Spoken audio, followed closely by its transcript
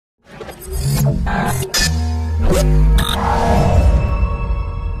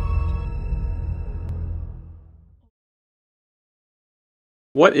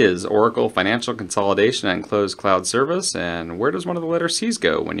What is Oracle Financial Consolidation and Closed Cloud Service, and where does one of the letter C's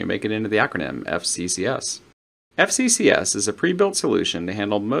go when you make it into the acronym FCCS? FCCS is a pre-built solution to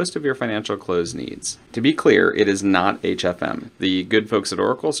handle most of your financial close needs. To be clear, it is not HFM. The good folks at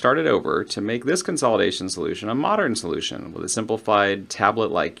Oracle started over to make this consolidation solution a modern solution with a simplified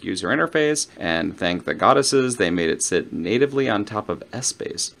tablet-like user interface, and thank the goddesses, they made it sit natively on top of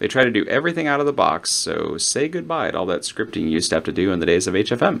Essbase. They try to do everything out of the box, so say goodbye to all that scripting you used to have to do in the days of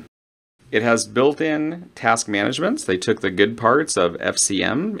HFM. It has built-in task managements. They took the good parts of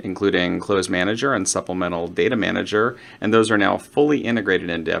FCM, including Close Manager and Supplemental Data Manager, and those are now fully integrated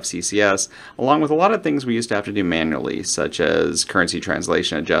into FCCS, along with a lot of things we used to have to do manually, such as currency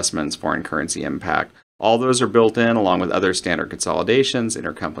translation adjustments, foreign currency impact. All those are built in, along with other standard consolidations,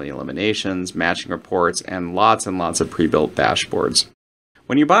 intercompany eliminations, matching reports, and lots of pre-built dashboards.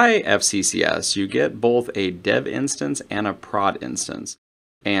 When you buy FCCS, you get both a dev instance and a prod instance.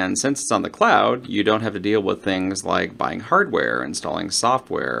 And since it's on the cloud, you don't have to deal with things like buying hardware, installing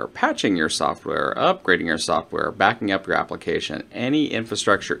software, patching your software, upgrading your software, backing up your application, any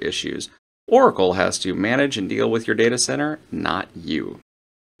infrastructure issues. Oracle has to manage and deal with your data center, not you.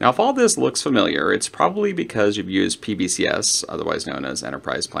 Now, if all this looks familiar, it's probably because you've used PBCS, otherwise known as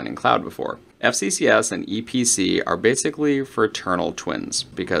Enterprise Planning Cloud, before. FCCS and EPC are basically fraternal twins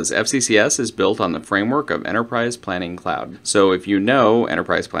because FCCS is built on the framework of Enterprise Planning Cloud. So if you know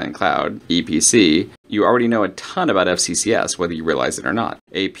Enterprise Planning Cloud, EPC, you already know a ton about FCCS, whether you realize it or not.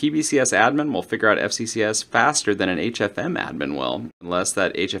 A PBCS admin will figure out FCCS faster than an HFM admin will, unless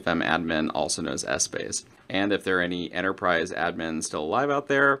that HFM admin also knows Essbase. And if there are any enterprise admins still alive out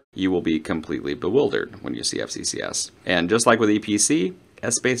there, you will be completely bewildered when you see FCCS. And just like with EPC,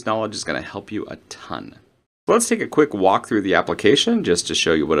 Essbase knowledge is going to help you a ton. So let's take a quick walk through the application just to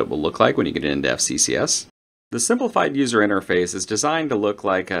show you what it will look like when you get into FCCS. The simplified user interface is designed to look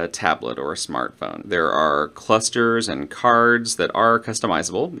like a tablet or a smartphone. There are clusters and cards that are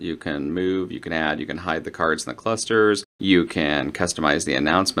customizable. You can move, you can add, you can hide the cards in the clusters. You can customize the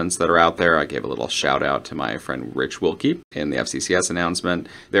announcements that are out there. I gave a little shout out to my friend Rich Wilkie in the FCCS announcement.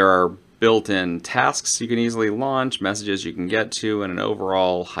 There are built-in tasks you can easily launch, messages you can get to, and an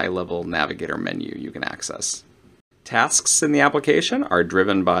overall high-level navigator menu you can access. Tasks in the application are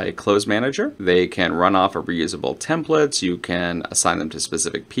driven by Close Manager. They can run off of reusable templates. You can assign them to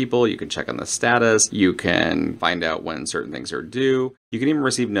specific people. You can check on the status. You can find out when certain things are due. You can even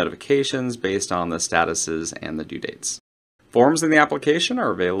receive notifications based on the statuses and the due dates. Forms in the application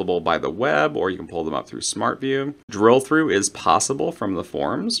are available by the web, or you can pull them up through SmartView. Drill through is possible from the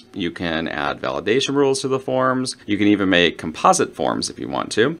forms. You can add validation rules to the forms. You can even make composite forms if you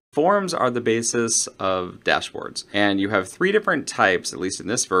want to. Forms are the basis of dashboards, and you have 3 different types, at least in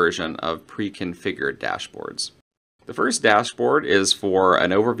this version, of pre-configured dashboards. The first dashboard is for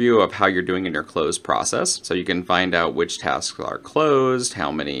an overview of how you're doing in your close process. So you can find out which tasks are closed,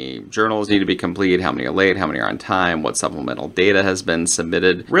 how many journals need to be complete, how many are late, how many are on time, what supplemental data has been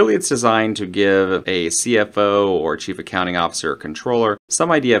submitted. Really, it's designed to give a CFO or chief accounting officer or controller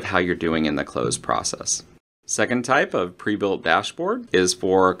some idea of how you're doing in the close process. Second type of pre-built dashboard is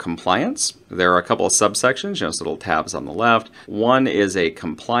for compliance. There are a couple of subsections, those little tabs on the left. One is a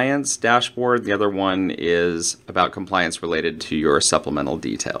compliance dashboard. The other one is about compliance related to your supplemental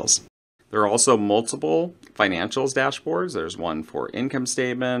details. There are also multiple financials dashboards. There's one for income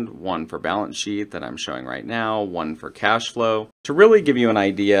statement, one for balance sheet that I'm showing right now, one for cash flow, to really give you an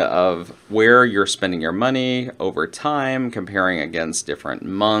idea of where you're spending your money over time, comparing against different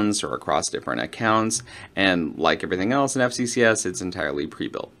months or across different accounts. And like everything else in FCCS, it's entirely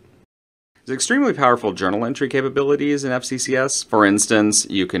pre-built. There's extremely powerful journal entry capabilities in FCCS. For instance,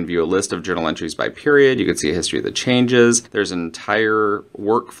 you can view a list of journal entries by period. You can see a history of the changes. There's an entire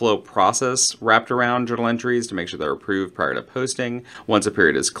workflow process wrapped around journal entries to make sure they're approved prior to posting. Once a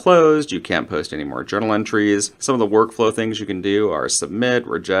period is closed, you can't post any more journal entries. Some of the workflow things you can do are submit,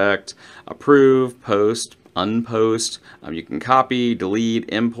 reject, approve, post, unpost. You can copy, delete,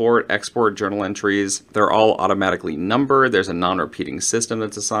 import, export journal entries. They're all automatically numbered. There's a non-repeating system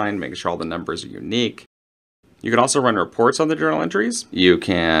that's assigned, making sure all the numbers are unique. You can also run reports on the journal entries. You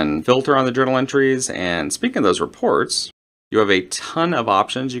can filter on the journal entries. And speaking of those reports, You have a ton of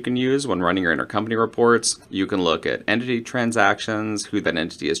options you can use when running your intercompany reports. You can look at entity transactions, who that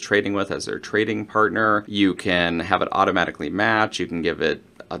entity is trading with as their trading partner. You can have it automatically match. You can give it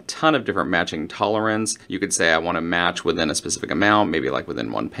a ton of different matching tolerance. You could say I want to match within a specific amount, maybe like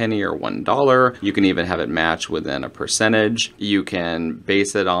within 1 penny or $1. You can even have it match within a percentage. You can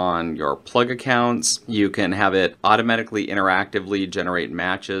base it on your plug accounts. You can have it automatically interactively generate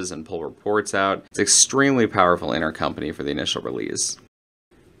matches and pull reports out. It's extremely powerful intercompany for the initial release.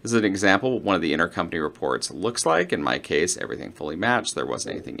 This is an example of what one of the intercompany reports looks like. In my case, everything fully matched. There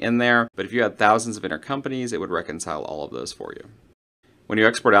wasn't anything in there. But if you had thousands of intercompanies, it would reconcile all of those for you. When you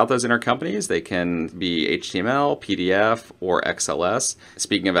export out those intercompanies, they can be HTML, PDF, or XLS.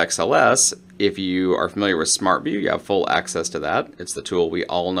 Speaking of XLS, if you are familiar with SmartView, you have full access to that. It's the tool we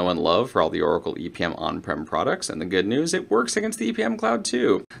all know and love for all the Oracle EPM on-prem products. And the good news, it works against the EPM cloud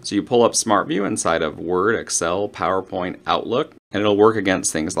too. So you pull up SmartView inside of Word, Excel, PowerPoint, Outlook, and it'll work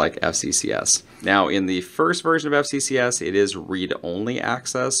against things like FCCS. Now, in the first version of FCCS, it is read-only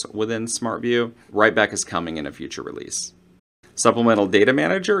access within SmartView. Write-back is coming in a future release. Supplemental Data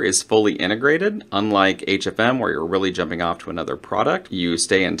Manager is fully integrated. Unlike HFM, where you're really jumping off to another product, you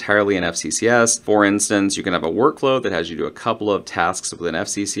stay entirely in FCCS. For instance, you can have a workflow that has you do a couple of tasks within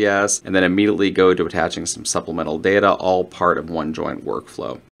FCCS and then immediately go to attaching some supplemental data, all part of one joint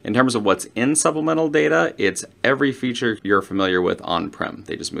workflow. In terms of what's in supplemental data, it's every feature you're familiar with on-prem.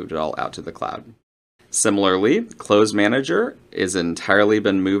 They just moved it all out to the cloud. Similarly, Close Manager is entirely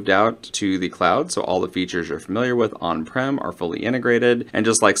been moved out to the cloud, so all the features you're familiar with on-prem are fully integrated, and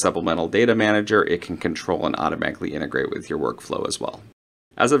just like Supplemental Data Manager, it can control and automatically integrate with your workflow as well.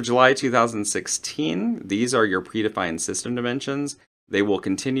 As of July 2016, these are your predefined system dimensions. They will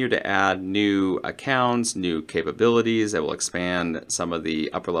continue to add new accounts, new capabilities. They will expand some of the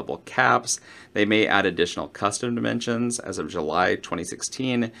upper level caps. They may add additional custom dimensions. As of July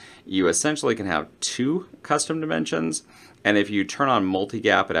 2016, you essentially can have 2 custom dimensions. And if you turn on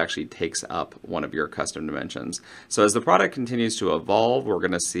multi-gap, it actually takes up one of your custom dimensions. So as the product continues to evolve, we're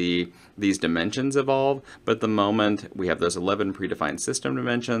going to see these dimensions evolve. But at the moment, we have those 11 predefined system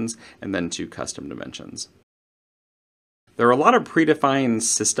dimensions and then 2 custom dimensions. There are a lot of predefined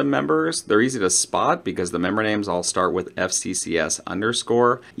system members. They're easy to spot because the member names all start with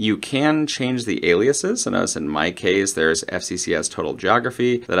FCCS_. You can change the aliases. So notice in my case, there's FCCS Total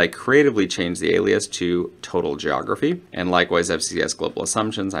Geography that I creatively changed the alias to Total Geography. And likewise, FCCS Global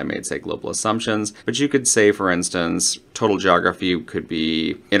Assumptions, I made say Global Assumptions. But you could say, for instance, Total Geography could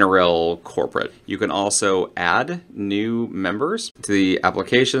be interRel Corporate. You can also add new members to the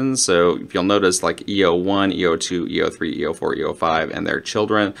applications. So if you'll notice like EO1, EO2, EO3, EO4, EO5, and their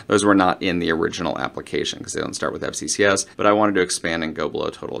children. Those were not in the original application because they don't start with FCCS, but I wanted to expand and go below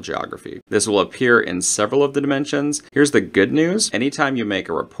Total Geography. This will appear in several of the dimensions. Here's the good news. Anytime you make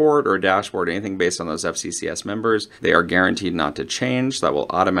a report or a dashboard, anything based on those FCCS members, they are guaranteed not to change. That will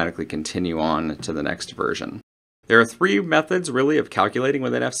automatically continue on to the next version. There are 3 methods really of calculating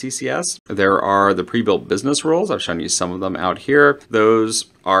within FCCS. There are the pre-built business rules. I've shown you some of them out here. Those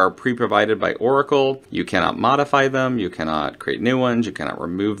are pre-provided by Oracle. You cannot modify them. You cannot create new ones. You cannot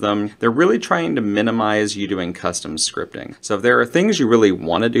remove them. They're really trying to minimize you doing custom scripting. So if there are things you really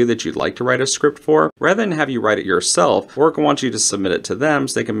want to do that you'd like to write a script for, rather than have you write it yourself, Oracle wants you to submit it to them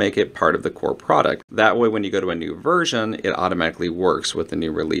so they can make it part of the core product. That way, when you go to a new version, it automatically works with the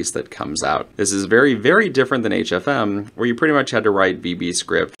new release that comes out. This is very, very different than HFM, where you pretty much had to write VB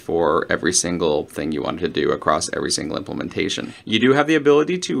script for every single thing you wanted to do across every single implementation. You do have the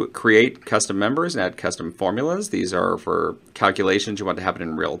ability to create custom members and add custom formulas. These are for calculations you want to happen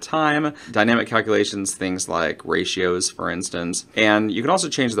in real time. Dynamic calculations, things like ratios, for instance. And you can also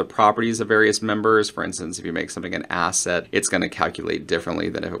change the properties of various members. For instance, if you make something an asset, it's going to calculate differently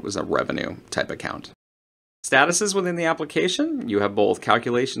than if it was a revenue type account. Statuses within the application, you have both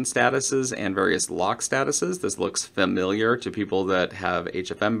calculation statuses and various lock statuses. This looks familiar to people that have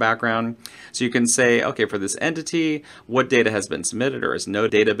HFM background. So you can say, okay, for this entity, what data has been submitted or has no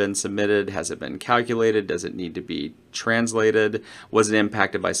data been submitted? Has it been calculated? Does it need to be translated? Was it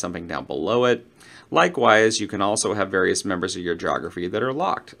impacted by something down below it? Likewise, you can also have various members of your geography that are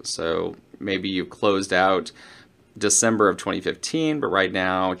locked. So maybe you've closed out December of 2015, but right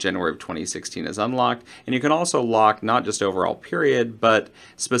now January of 2016 is unlocked. And you can also lock not just overall period, but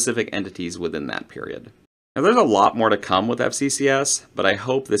specific entities within that period. Now there's a lot more to come with FCCS, but I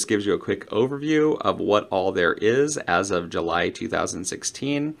hope this gives you a quick overview of what all there is as of July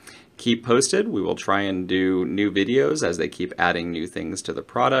 2016. Keep posted. We will try and do new videos as they keep adding new things to the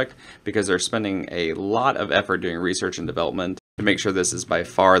product because they're spending a lot of effort doing research and development to make sure this is by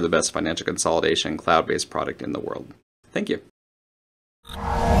far the best financial consolidation cloud-based product in the world. Thank you.